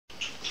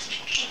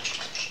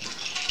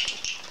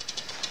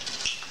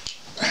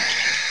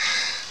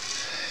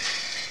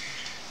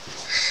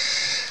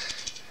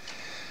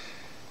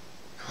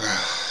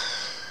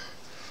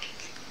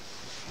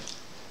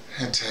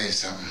me tell you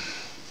something.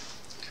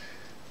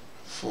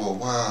 For a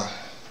while,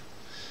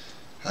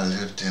 I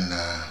lived in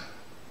a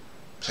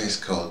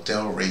place called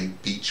Delray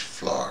Beach,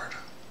 Florida.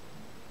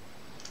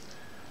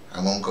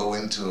 I won't go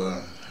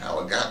into how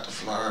I got to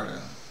Florida.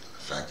 In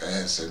fact, I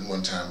had said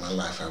one time in my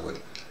life I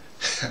would,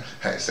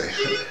 I say,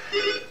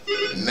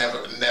 never,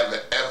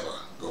 ever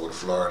go to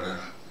Florida,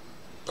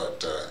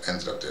 but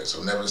ended up there.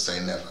 So never say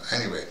never.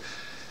 Anyway,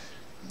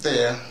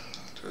 there,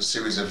 through a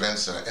series of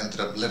events, I ended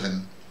up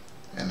living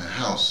in a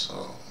house.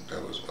 So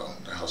that was, well,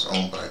 the house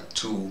owned by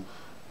two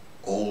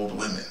old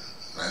women.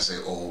 When I say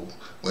old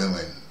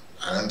women,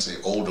 I didn't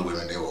say older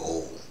women, they were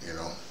old, you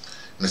know.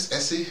 Miss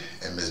Essie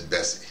and Miss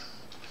Bessie.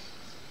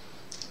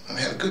 And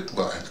I had a good,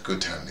 well, I had a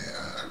good time there.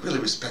 I really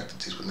respected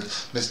these women.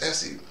 Miss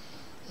Essie,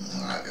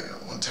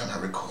 one time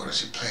I recorded,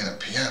 she playing a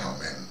piano,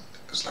 man.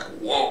 It's like,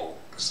 whoa.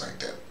 It's like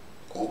that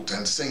old,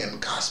 and singing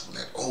gospel,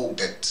 that old,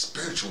 that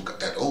spiritual,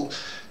 that old,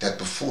 that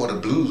before the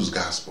blues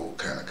gospel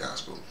kind of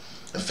gospel.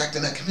 In fact,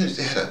 in that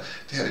community,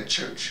 they had a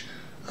church,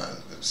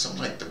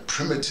 something like the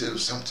Primitive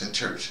something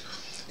church.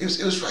 It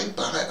was right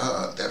by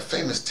that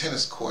famous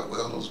tennis court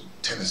where all those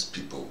tennis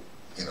people,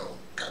 you know,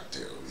 got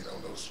their, you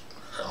know, those,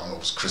 I don't know if it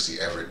was Chrissy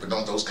Everett, but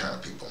those kind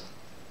of people.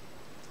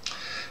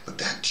 But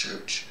that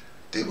church,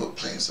 they were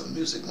playing some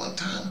music one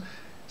time,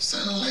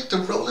 sounding like the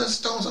Rolling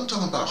Stones. I'm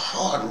talking about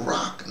hard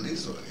rock, and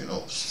these were, you know,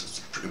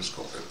 it was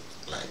called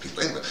black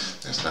people. Anyway,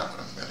 that's not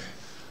what I'm really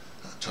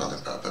talking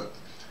about. But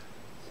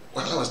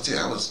while I was there,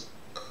 I was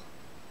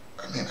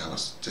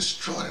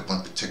destroyed at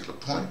one particular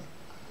point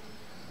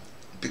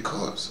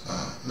because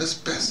Miss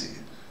Bessie,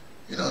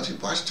 you know, she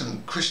watched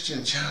them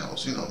Christian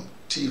channels, you know,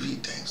 TV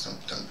things,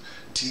 them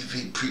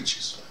TV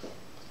preachers.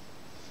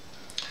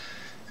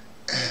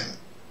 And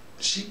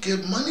she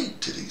give money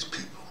to these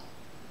people.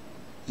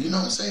 You know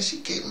what I'm saying?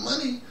 She gave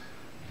money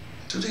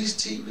to these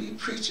TV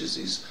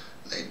preachers.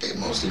 They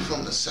mostly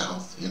from the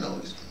South, you know,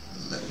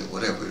 maybe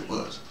whatever it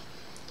was.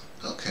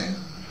 Okay,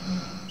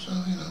 so,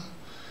 you know,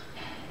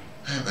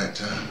 I had that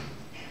time.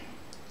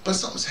 But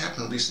something's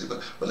happened recently,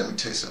 but let me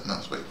tell you something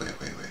else. Wait.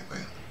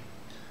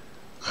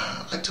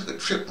 I took a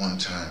trip one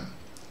time,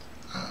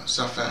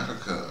 South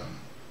Africa,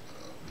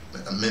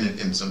 a minute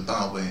in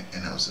Zimbabwe,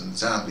 and I was in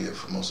Zambia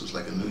for most, it was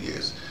like a New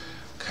Year's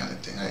kind of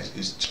thing. I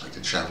used to like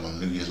to travel on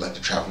New Year's, like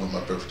to travel on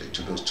my birthday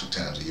too. Those 2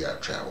 times a year I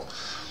travel.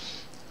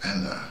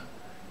 And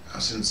I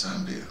was in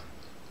Zambia.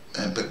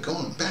 But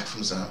going back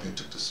from Zambia, I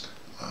took this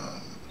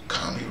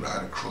comedy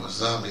ride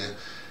across Zambia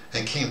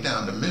and came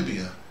down to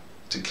Namibia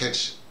to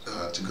catch,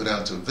 to go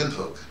down to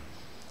Windhoek.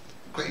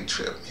 Great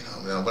trip, you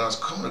know. When I was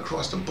coming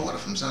across the border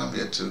from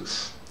Zambia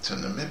to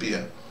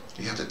Namibia,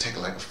 you have to take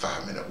like a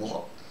 5-minute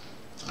walk.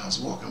 And I was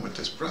walking with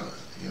this brother,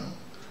 you know,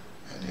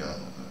 and, you know,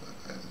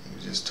 and he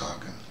was just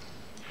talking.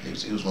 He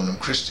was one of them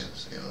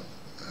Christians, you know.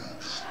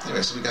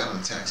 Anyway, so we got in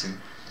the taxi.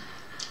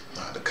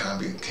 The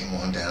combi came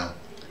on down.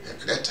 At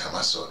that time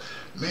I saw,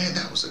 man,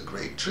 that was a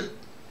great trip.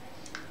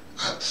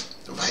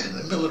 Right in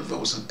the middle of the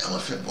road, some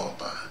elephant walked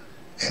by.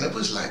 And it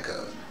was like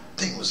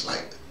thing was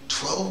like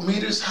 12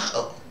 meters high.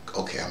 Oh,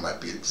 okay, I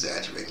might be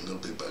exaggerating a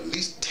little bit, but at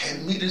least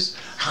 10 meters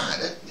high.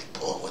 That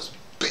boy was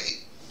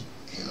big,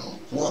 you know.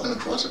 Walking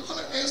across the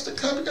corner, I asked the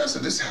combi guy, I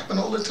said, this happen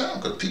all the time,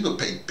 because people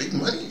pay big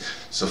money,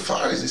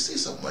 safaris, they see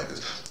something like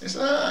this. They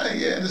said,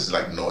 yeah, this is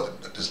like northern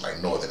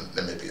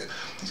Namibia.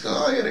 He said,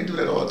 oh yeah, they do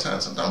that all the time.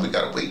 Sometimes we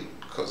gotta wait,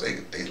 because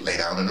they lay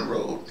down in the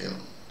road, you know,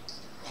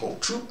 whole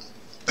troop.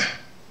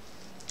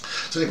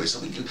 So anyway, so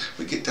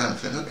we get down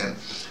to Windhoek, and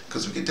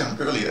because we get down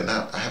earlier, and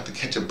I have to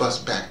catch a bus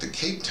back to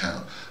Cape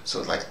Town.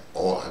 So like,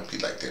 I'd be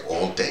like there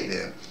all day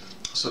there.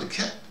 So the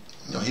cat,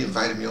 you know, he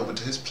invited me over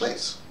to his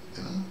place,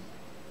 you know.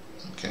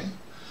 Okay,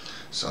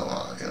 so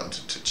you know,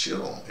 to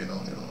chill, you know,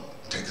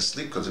 take a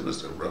sleep, because it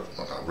was a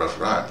rough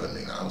ride. But I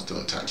mean, I was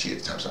doing Tai Chi at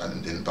the time, so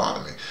it didn't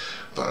bother me.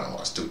 But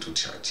I still do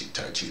Tai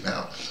Chi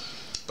now.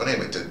 But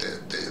anyway,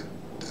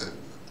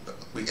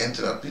 we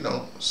ended up, you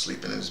know,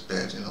 sleeping in his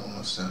bed, you know,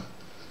 and stuff.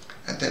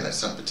 And then at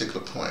some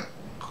particular point,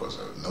 of course,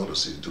 I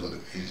noticed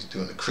he's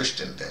doing the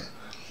Christian thing.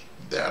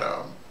 That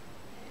I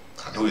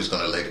knew he was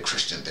going to lay the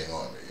Christian thing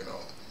on me, you know.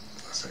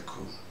 I said,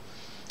 cool.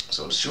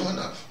 So sure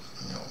enough,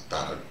 you know,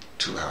 about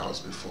 2 hours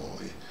before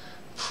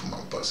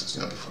my buses,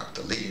 you know, before I have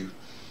to leave,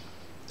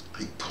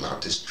 he pull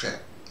out this track,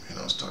 you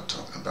know, start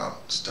talking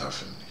about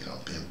stuff and, you know,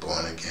 being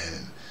born again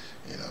and,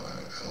 you know,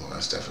 and all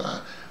that stuff.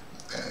 And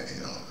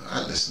you know,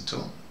 I listened to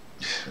him.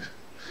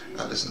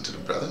 I listened to the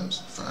brother, it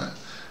was fine.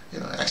 You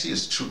know, actually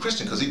he's a true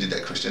Christian because he did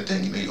that Christian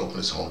thing. You know, he opened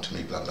his home to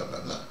me, blah, blah,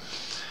 blah, blah.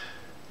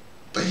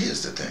 But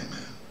here's the thing, man.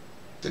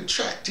 The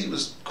tract he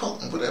was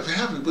quoting, whatever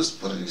have you, was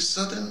one of these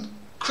Southern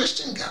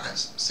Christian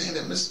guys saying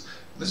that Miss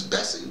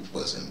Bessie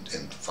was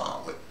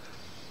involved with.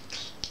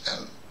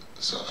 And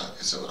so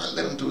I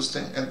let him do his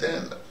thing. And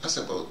then I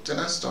said, well, then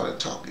I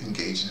started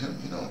engaging him,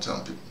 you know,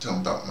 telling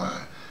him about my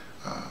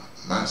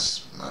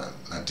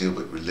deal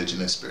with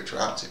religion and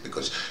spirituality,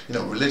 because, you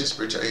know, religion,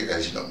 spirituality,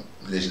 as you know,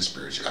 religion,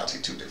 spirituality,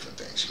 2 different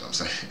things, you know what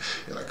I'm saying?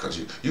 You know, because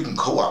you can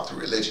co-opt a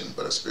religion,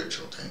 but a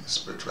spiritual thing,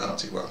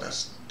 spirituality, well,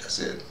 that's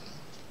it.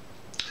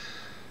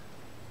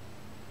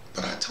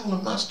 But I told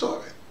him my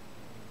story.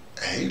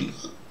 Hey,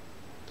 look.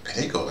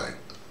 And he go like,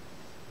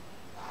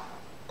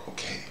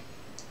 okay.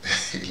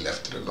 He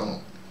left it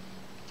alone.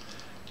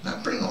 And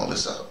I bring all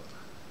this up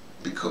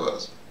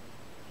because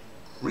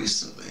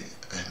recently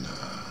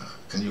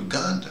in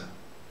Uganda,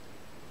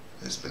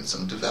 there's been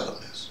some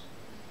developments.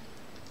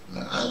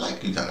 Now, I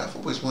like Uganda. I've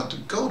always wanted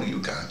to go to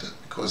Uganda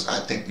because I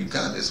think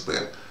Uganda is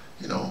where,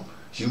 you know,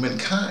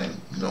 humankind,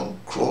 you know,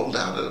 crawled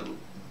out of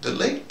the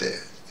lake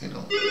there, you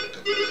know.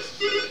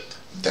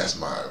 That's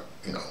my,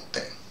 you know,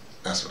 thing.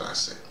 That's what I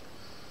say.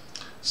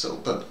 So,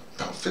 but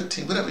about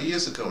 15, whatever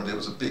years ago, there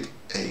was a big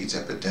AIDS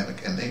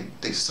epidemic, and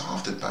they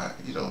solved it by,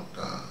 you know,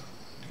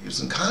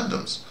 using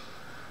condoms.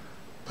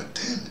 But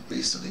then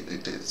recently,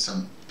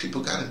 some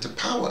people got into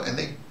power, and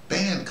they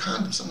banned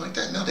condoms, something like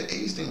that. Now the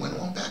AIDS thing went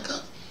on back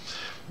up.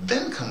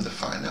 Then come to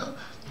find out,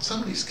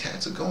 some of these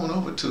cats are going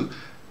over to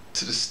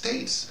the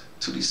States,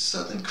 to these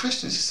Southern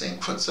Christians, these same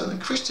Southern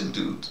Christian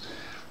dudes,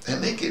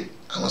 and they get,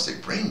 I don't want to say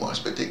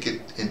brainwashed, but they get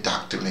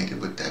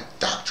indoctrinated with that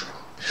doctrine,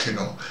 you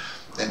know.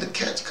 And the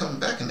cats come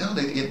back, and now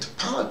they get into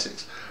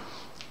politics,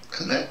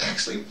 and they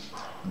actually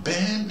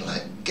banned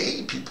like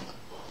gay people.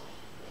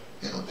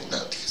 You know,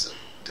 now these are,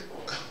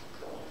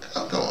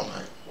 I'm going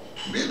like,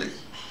 really?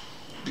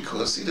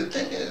 Because see, the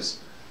thing is,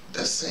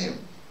 that same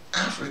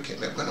African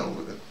that went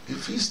over there,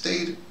 if he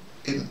stayed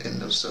in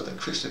those Southern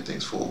Christian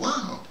things for a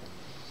while,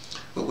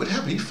 what would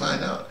happen? He'd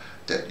find out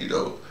that, you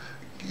know,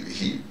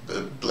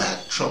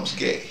 black trumps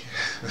gay.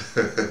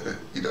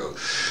 You know,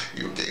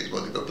 gay is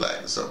one to go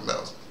black or something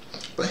else.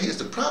 But here's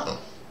the problem.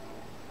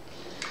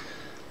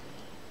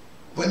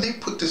 When they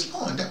put this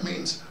law in, that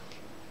means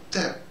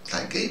that,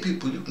 like, gay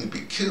people, you can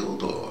be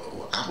killed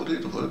or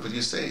outed or whatever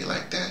you say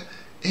like that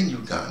in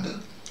Uganda.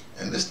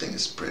 And this thing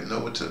is spreading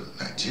over to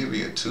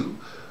Nigeria too.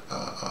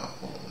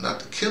 Well, not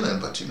the killing,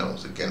 but, you know,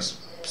 it's against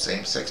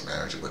same-sex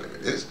marriage or whatever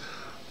it is.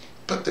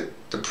 But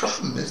the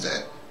problem is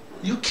that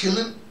you're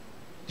killing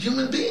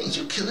human beings.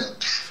 You're killing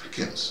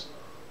Africans.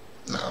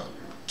 Now,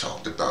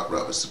 talked about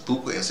Robert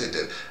Sabukwe and said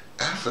that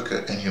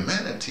Africa and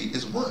humanity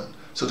is one.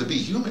 So to be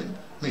human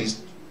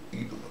means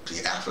you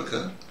be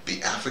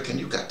African,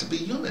 you got to be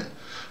human.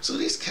 So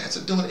these cats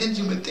are doing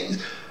inhuman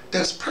things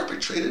that's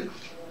perpetrated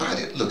by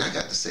the, look, I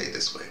got to say it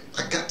this way.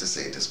 I got to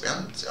say it this way.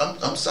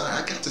 I'm sorry,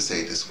 I got to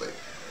say it this way.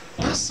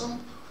 By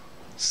some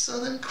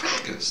Southern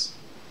crackers.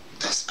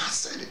 I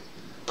said it.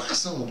 By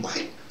some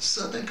white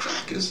Southern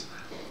crackers.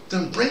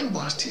 Them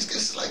brainwashed these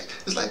guys.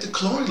 It's like the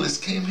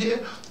colonialists came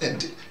here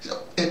and, you know,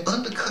 and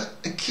undercut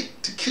and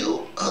kicked to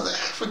kill other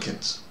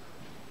Africans.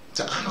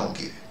 So I don't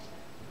get it.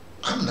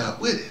 I'm not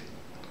with it.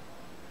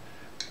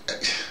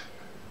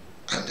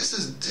 And this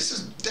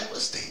is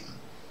devastating.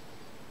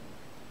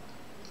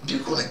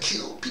 You're gonna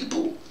kill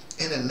people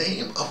in the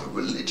name of a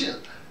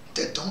religion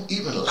that don't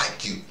even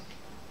like you.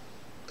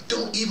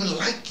 Don't even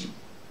like you.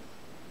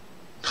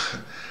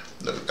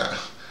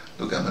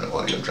 Look, I'm an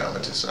audio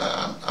dramatist.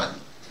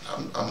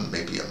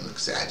 Maybe I'm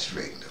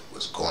exaggerating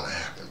what's going to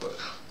happen, but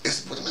it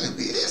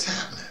is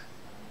happening.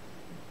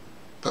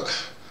 But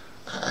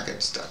I got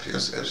to stop here.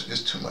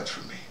 It's too much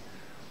for me.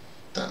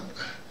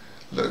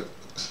 Look,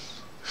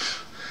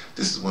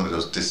 this is one of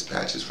those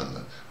dispatches from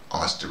the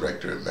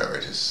ArtsDirector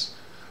emeritus.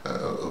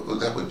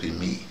 That would be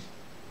me,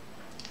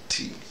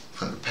 T,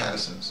 from the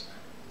Pattersons,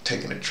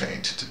 taking a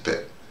train to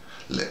Tibet,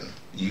 letting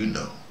you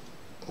know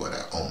what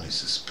I only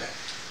suspect.